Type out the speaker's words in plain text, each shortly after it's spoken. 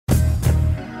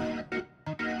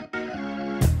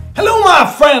Hello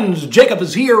my friends, Jacob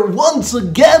is here once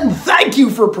again. Thank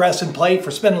you for pressing play, for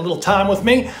spending a little time with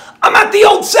me. I'm at the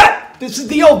old set. This is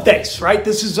the old days, right?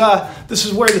 This is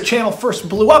where the channel first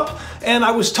blew up, and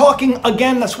I was talking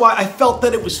again, that's why I felt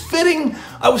that it was fitting.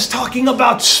 I was talking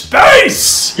about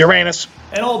space! Uranus.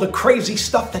 And all the crazy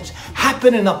stuff that's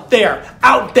happening up there,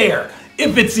 out there,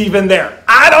 if it's even there.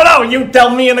 I don't know, you tell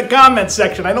me in the comments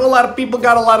section. I know a lot of people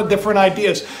got a lot of different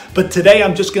ideas, but today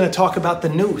I'm just gonna talk about the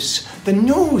news. The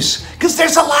news, because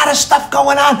there's a lot of stuff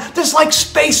going on. There's like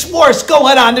space wars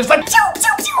going on. There's like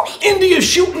India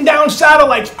shooting down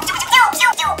satellites.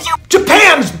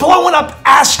 Japan's blowing up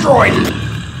asteroids.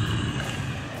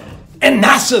 And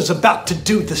NASA's about to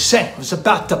do the same. It's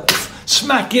about to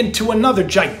smack into another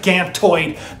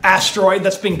gigantoid asteroid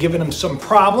that's been giving them some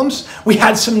problems. We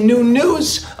had some new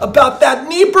news about that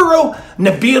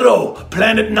Nibiru,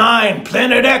 Planet 9,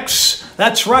 Planet X.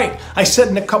 That's right. I said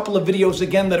in a couple of videos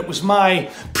again that it was my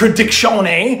prediction,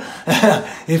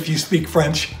 if you speak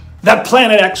French, that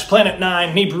Planet X, Planet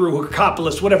 9, Nibiru,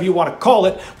 Hercopolis, whatever you want to call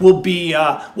it, will be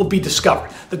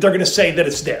discovered. That they're going to say that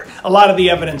it's there. A lot of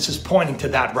the evidence is pointing to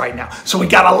that right now. So we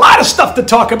got a lot of stuff to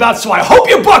talk about, so I hope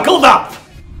you buckled up.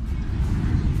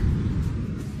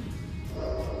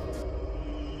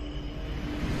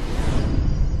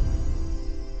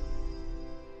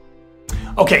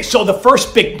 Okay, so the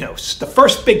first big news, the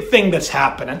first big thing that's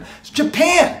happening is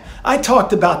Japan. I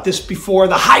talked about this before,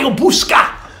 the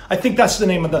Hayabusa. I think that's the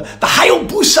name of the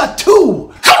Hayabusa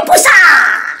 2. Hayabusa!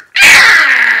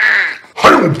 Ah!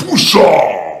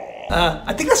 Hayabusa!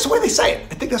 I think that's the way they say it.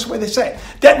 I think that's the way they say it.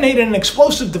 Detonated an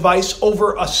explosive device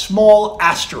over a small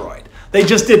asteroid. They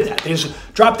just did that. They just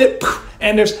dropped it,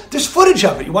 and there's footage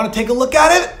of it. You want to take a look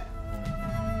at it?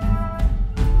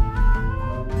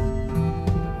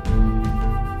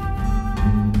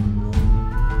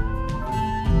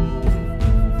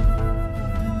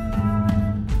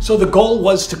 So the goal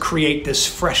was to create this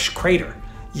fresh crater.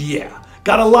 Yeah,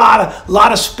 got a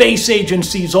lot of space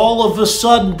agencies. All of a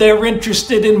sudden, they're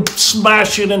interested in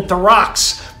smashing into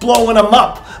rocks, blowing them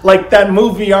up, like that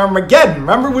movie Armageddon.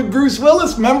 Remember with Bruce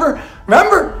Willis? Remember?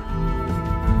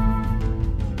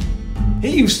 He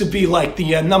used to be like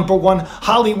the #1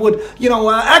 Hollywood,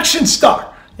 action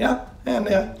star. Yeah, and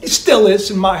he still is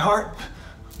in my heart.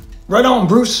 Right on,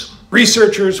 Bruce.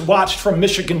 Researchers watched from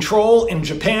Mission Control in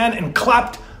Japan and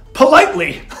clapped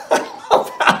politely. I love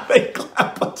how they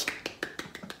clap.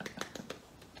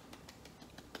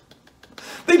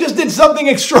 They just did something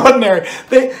extraordinary.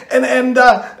 And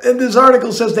this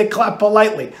article says they clap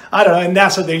politely. I don't know, in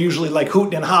NASA they're usually like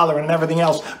hooting and hollering and everything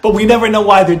else, but we never know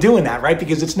why they're doing that, right?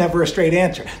 Because it's never a straight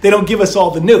answer. They don't give us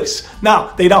all the news.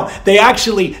 No, they don't. They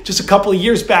actually, just a couple of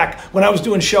years back, when I was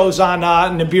doing shows on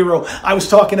Nibiru, I was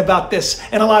talking about this,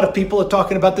 and a lot of people are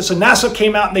talking about this, and NASA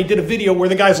came out and they did a video where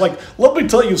the guy's like, let me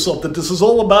tell you something, this is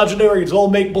all imaginary, it's all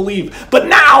make-believe. But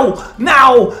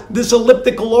now, this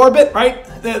elliptical orbit, right?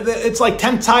 It's like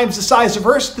 10 times the size of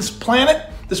Earth, this planet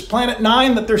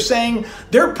 9 that they're saying,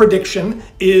 their prediction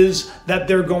is that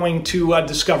they're going to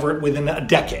discover it within a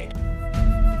decade.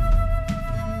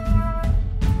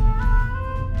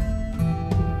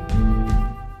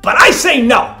 But I say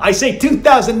no. I say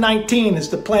 2019 is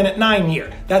the Planet 9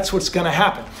 year. That's what's going to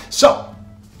happen. So,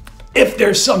 if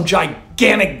there's some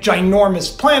gigantic,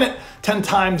 ginormous planet, 10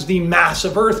 times the mass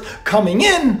of Earth coming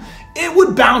in, it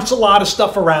would bounce a lot of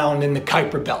stuff around in the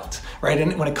Kuiper Belt, right?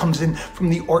 And when it comes in from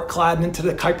the Oort cloud and into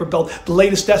the Kuiper Belt, the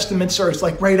latest estimates are it's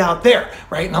like right out there,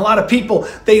 right? And a lot of people,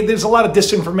 there's a lot of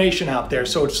disinformation out there.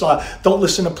 So it's don't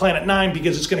listen to Planet 9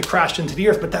 because it's going to crash into the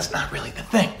Earth, but that's not really the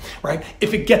thing, right?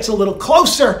 If it gets a little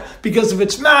closer because of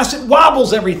its mass, it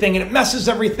wobbles everything and it messes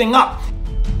everything up.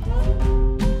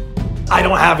 I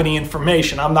don't have any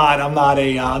information. I'm not an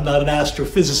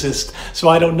astrophysicist, so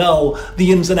I don't know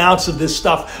the ins and outs of this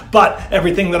stuff. But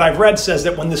everything that I've read says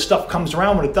that when this stuff comes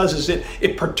around, what it does is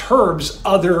it perturbs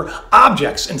other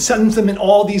objects and sends them in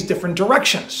all these different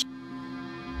directions.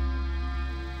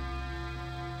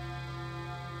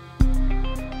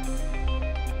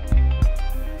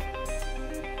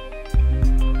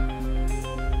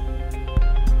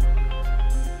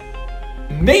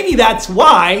 Maybe that's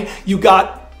why you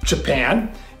got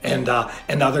Japan and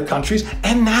other countries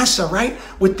and NASA, right?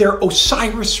 With their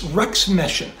OSIRIS-REx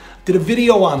mission. Did a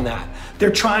video on that. They're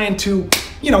trying to,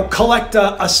 collect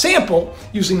a sample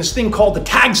using this thing called the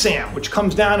TAGSAM, which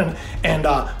comes down and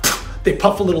they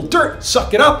puff a little dirt,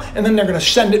 suck it up, and then they're going to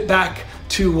send it back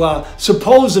to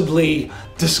supposedly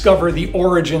discover the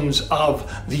origins of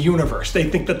the universe. They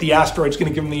think that the asteroid's going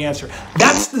to give them the answer.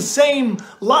 That's the same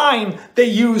line they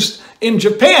used in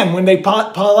Japan when they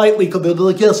politely could be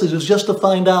like, yes, it was just to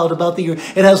find out about the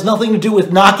Earth. It has nothing to do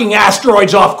with knocking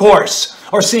asteroids off course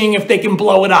or seeing if they can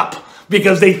blow it up,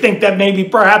 because they think that maybe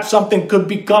perhaps something could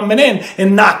be coming in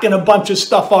and knocking a bunch of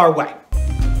stuff our way.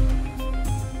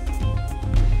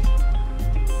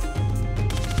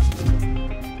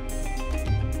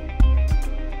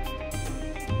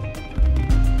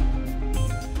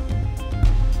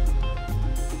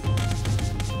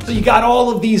 So you got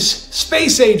all of these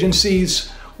space agencies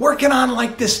working on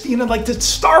like this, like the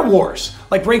Star Wars,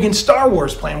 like Reagan's Star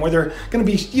Wars plan, where they're going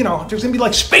to be, there's going to be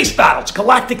like space battles,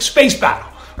 galactic space battle,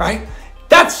 right?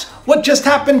 That's what just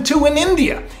happened too in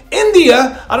India.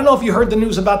 India, I don't know if you heard the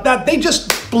news about that, they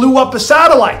just blew up a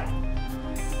satellite.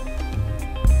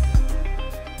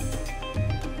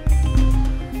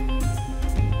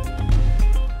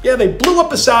 Yeah, they blew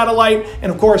up a satellite,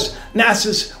 and of course,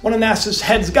 one of NASA's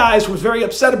head's guys was very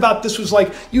upset about this. Was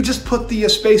like, you just put the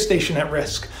space station at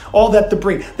risk. All that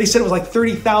debris. They said it was like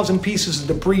 30,000 pieces of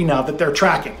debris now that they're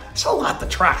tracking. It's a lot to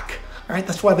track, right?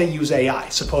 That's why they use AI,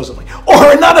 supposedly.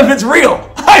 Or none of it's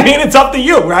real. I mean, it's up to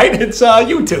you, right? It's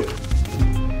YouTube.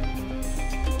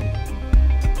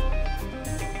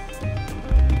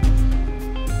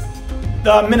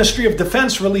 The Ministry of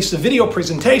Defense released a video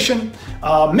presentation,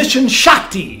 Mission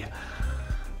Shakti,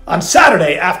 on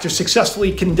Saturday after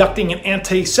successfully conducting an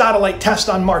anti-satellite test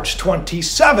on March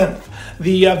 27th.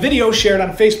 The video shared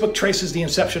on Facebook traces the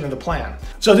inception of the plan.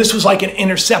 So this was like an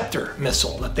interceptor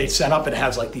missile that they sent up. It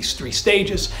has like these 3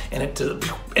 stages, and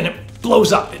it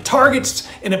blows up. It targets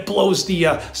and it blows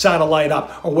the satellite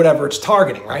up, or whatever it's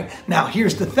targeting, right? Now,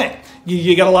 here's the thing.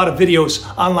 You got a lot of videos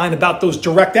online about those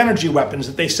direct energy weapons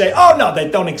that they say, oh no,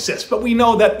 they don't exist. But we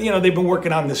know that, they've been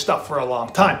working on this stuff for a long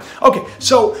time. Okay,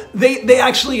 so they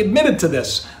actually admitted to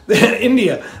this.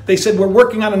 India, they said, we're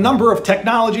working on a number of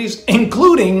technologies,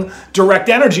 including direct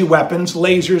energy weapons,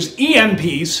 lasers,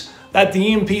 EMPs. That the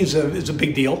EMPs is a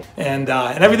big deal. And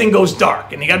everything goes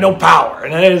dark, and you got no power.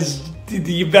 And it is,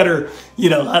 you better, I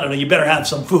don't know, you better have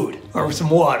some food or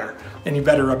some water. And you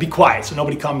better be quiet so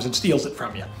nobody comes and steals it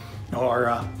from you. Or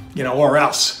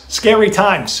else. Scary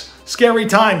times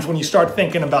when you start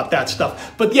thinking about that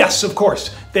stuff. But yes, of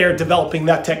course, they're developing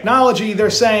that technology, they're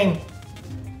saying,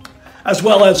 as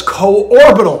well as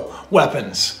co-orbital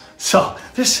weapons. So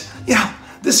this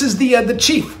is the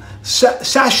chief,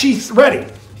 Sashith Reddy.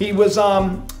 He was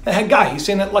the head guy. He's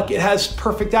saying that like it has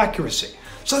perfect accuracy.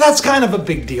 So that's kind of a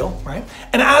big deal, right?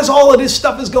 And as all of this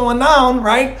stuff is going on,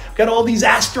 right, we've got all these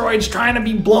asteroids trying to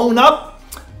be blown up.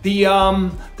 The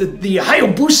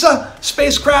Hayabusa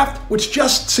spacecraft, which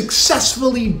just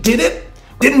successfully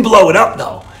didn't blow it up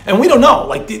though. And we don't know,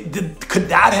 like, could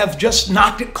that have just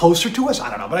knocked it closer to us?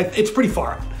 I don't know, but it's pretty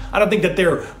far out. I don't think that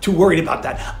they're too worried about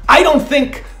that. I don't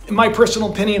think, in my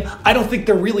personal opinion, I don't think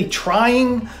they're really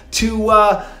trying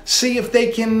to see if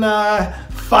they can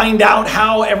find out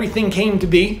how everything came to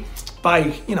be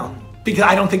by, because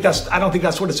I don't think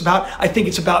that's what it's about. I think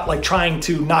it's about like trying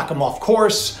to knock them off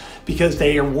course, because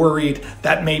they are worried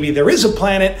that maybe there is a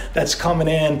planet that's coming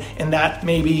in, and that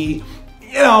maybe,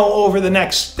 over the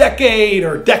next decade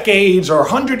or decades or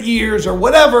 100 years or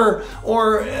whatever,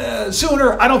 or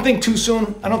sooner. I don't think too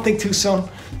soon.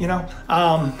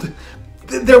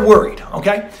 They're worried,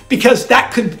 okay? Because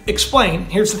that could explain,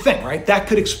 here's the thing, right? That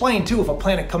could explain too, if a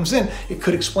planet comes in, it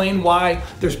could explain why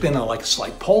there's been a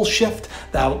slight pole shift,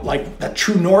 that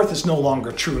true north is no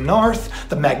longer true north,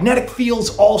 the magnetic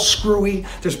field's all screwy,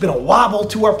 there's been a wobble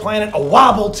to our planet, a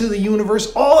wobble to the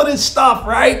universe, all of this stuff,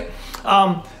 right?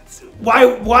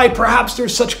 Why perhaps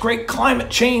there's such great climate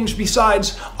change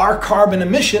besides our carbon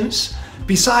emissions.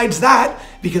 Besides that,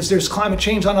 because there's climate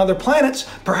change on other planets,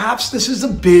 perhaps this is a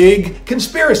big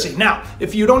conspiracy. Now,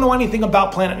 if you don't know anything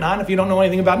about Planet 9, if you don't know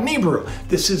anything about Nibiru,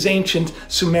 this is ancient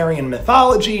Sumerian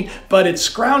mythology, but it's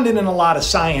grounded in a lot of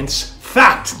science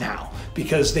fact now,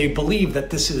 because they believe that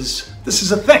this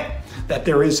is a thing, that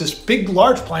there is this big,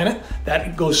 large planet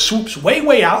that swoops way,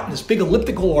 way out in this big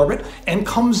elliptical orbit and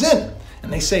comes in.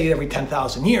 And they say every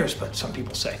 10,000 years, but some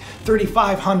people say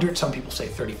 3,500, some people say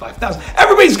 35,000.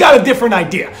 Everybody's got a different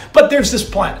idea, but there's this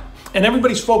planet, and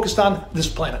everybody's focused on this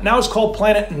planet. Now it's called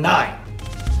Planet 9.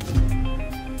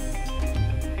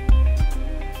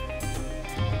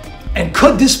 And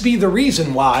could this be the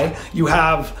reason why you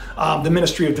have the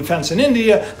Ministry of Defense in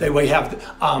India, we have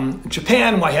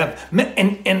Japan, we have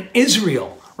and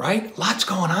Israel, right? Lots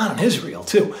going on in Israel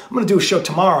too. I'm going to do a show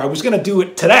tomorrow. I was going to do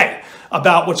it today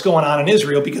about what's going on in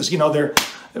Israel, because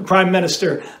Prime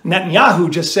Minister Netanyahu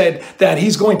just said that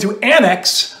he's going to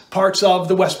annex parts of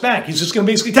the West Bank. He's just going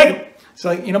to basically take them.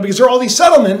 So, because there are all these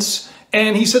settlements,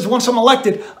 and he says once I'm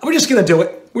elected, we're just going to do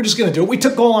it. We're just going to do it. We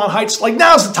took Golan Heights. Like,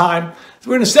 now's the time.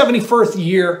 We're in the 71st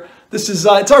year. This is,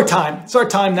 it's our time. It's our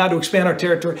time now to expand our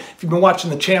territory. If you've been watching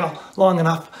the channel long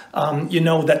enough, you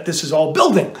know that this is all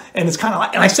building. And it's kind of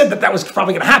like, and I said that was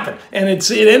probably going to happen. And it's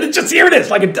just, here it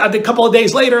is, like a couple of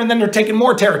days later, and then they're taking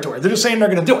more territory. They're just saying they're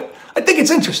going to do it. I think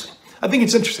it's interesting. I think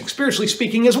it's interesting, spiritually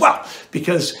speaking as well,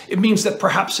 because it means that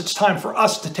perhaps it's time for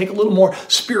us to take a little more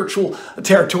spiritual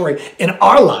territory in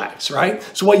our lives, right?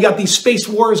 So while you got these space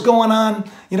wars going on,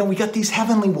 we got these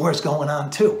heavenly wars going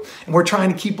on too. And we're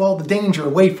trying to keep all the danger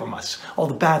away from us, all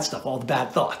the bad stuff, all the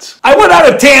bad thoughts. I went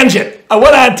on a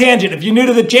tangent. If you're new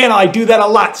to the channel, I do that a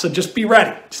lot, so just be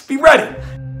ready. Just be ready.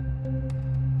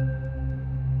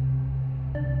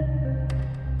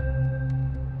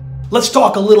 Let's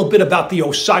talk a little bit about the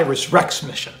OSIRIS-REx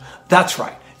mission. That's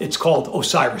right, it's called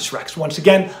OSIRIS-REx. Once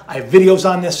again, I have videos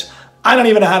on this. I don't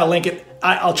even know how to link it.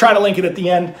 I'll try to link it at the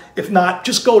end. If not,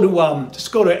 just go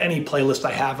to any playlist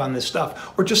I have on this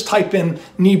stuff, or just type in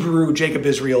Nibiru, Jacob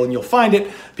Israel, and you'll find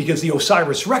it, because the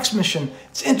OSIRIS-REx mission,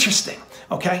 it's interesting.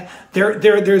 Okay,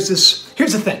 there's this.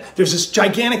 Here's the thing. There's this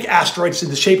gigantic asteroid in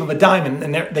the shape of a diamond,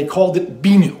 and they called it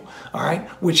Bennu. All right,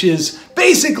 which is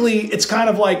basically, it's kind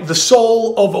of like the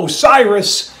soul of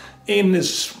Osiris in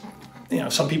this,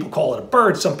 some people call it a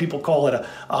bird, some people call it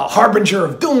a harbinger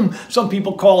of doom, some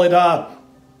people call it a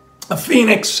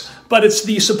phoenix, but it's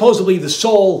supposedly the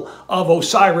soul of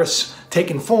Osiris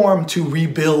taking form to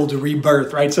rebuild,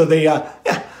 rebirth, right? So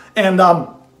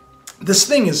this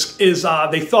thing is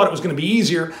they thought it was going to be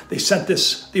easier. They sent the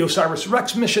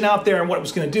OSIRIS-REx mission out there, and what it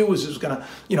was going to do was it was going to,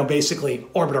 basically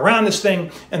orbit around this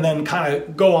thing and then kind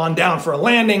of go on down for a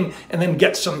landing and then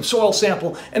get some soil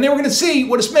sample. And they were going to see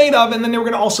what it's made of, and then they were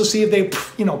going to also see if they,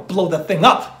 blow that thing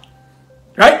up,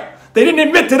 right? They didn't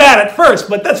admit to that at first,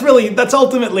 but that's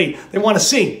ultimately, they want to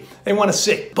see. They want to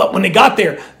see. But when they got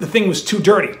there, the thing was too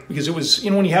dirty, because it was,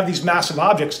 when you have these massive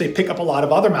objects, they pick up a lot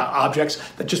of other objects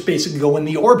that just basically go in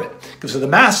the orbit because of the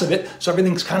mass of it. So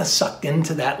everything's kind of sucked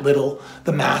into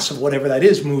the mass of whatever that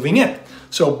is moving in.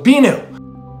 So Bennu.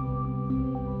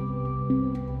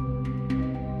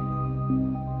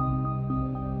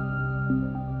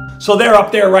 So they're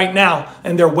up there right now,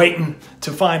 and they're waiting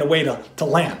to find a way to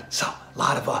land. So a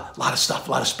lot of stuff,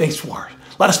 a lot of space wars.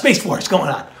 A lot of space wars going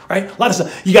on, right? A lot of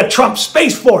stuff. You got Trump's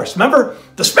Space Force. Remember?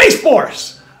 The Space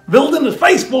Force. Building the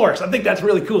Space Force. I think that's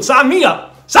really cool. Sign me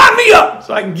up. Sign me up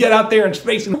so I can get out there in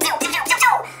space and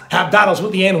have battles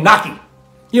with the Anunnaki.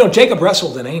 Jacob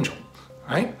wrestled an angel,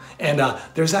 right? And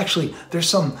there's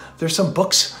some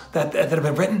books that have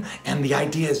been written, and the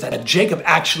idea is that Jacob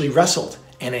actually wrestled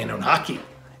an Anunnaki,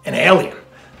 an alien.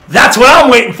 That's what I'm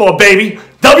waiting for, baby.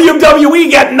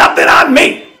 WWE got nothing on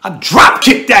me. I drop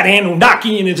kick that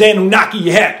Anunnaki in his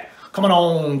Anunnaki head. Coming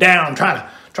on down, trying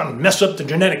to mess up the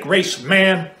genetic race of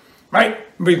man, right?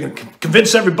 You're going to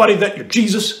convince everybody that you're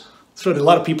Jesus. That's what a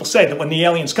lot of people say, that when the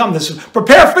aliens come, this is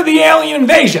prepare for the alien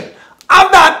invasion.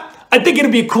 I'm not. I think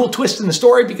it'd be a cool twist in the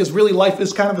story, because really life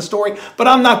is kind of a story, but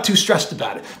I'm not too stressed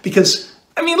about it, because,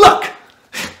 look,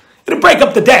 it'll break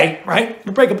up the day, right?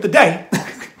 It'll break up the day.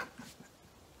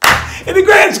 In the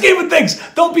grand scheme of things,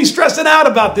 don't be stressing out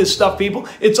about this stuff, people.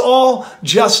 It's all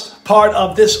just part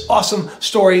of this awesome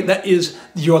story that is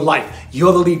your life.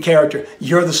 You're the lead character.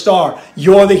 You're the star.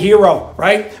 You're the hero,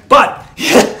 right? But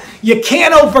you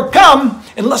can't overcome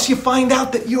unless you find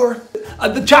out that you're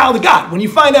the child of God. When you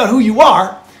find out who you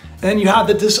are, and you have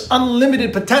this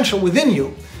unlimited potential within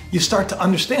you, you start to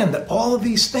understand that all of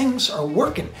these things are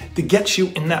working to get you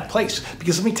in that place.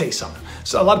 Because let me tell you something.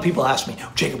 So a lot of people ask me,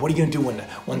 Jacob, what are you going to do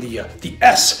when the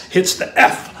S hits the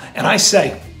F? And I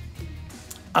say,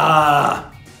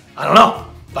 I don't know,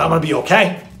 but I'm going to be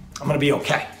okay. I'm going to be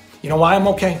okay. You know why I'm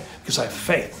okay? Because I have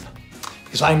faith.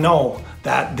 Because I know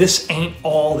that this ain't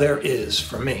all there is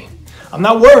for me. I'm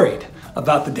not worried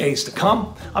about the days to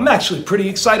come. I'm actually pretty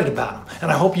excited about them,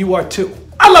 and I hope you are too.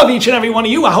 I love each and every one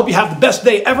of you. I hope you have the best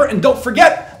day ever, and don't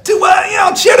forget to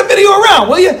share the video around,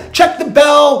 will you? Check the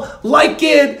bell, like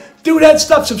it, do that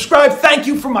stuff, subscribe. Thank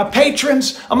you for my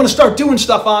patrons. I'm going to start doing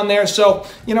stuff on there, so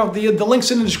the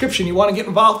link's in the description. You want to get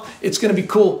involved? It's going to be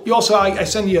cool. You also, I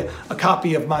send you a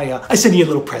copy of my, I send you a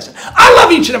little present. I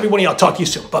love each and every one of you. I'll talk to you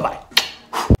soon. Bye-bye.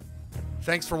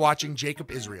 Thanks for watching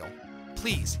Jacob Israel.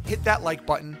 Please hit that like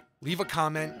button, leave a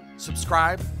comment,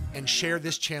 subscribe, and share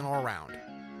this channel around.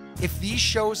 If these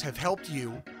shows have helped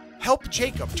you, help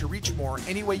Jacob to reach more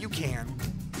any way you can,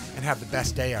 and have the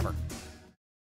best day ever.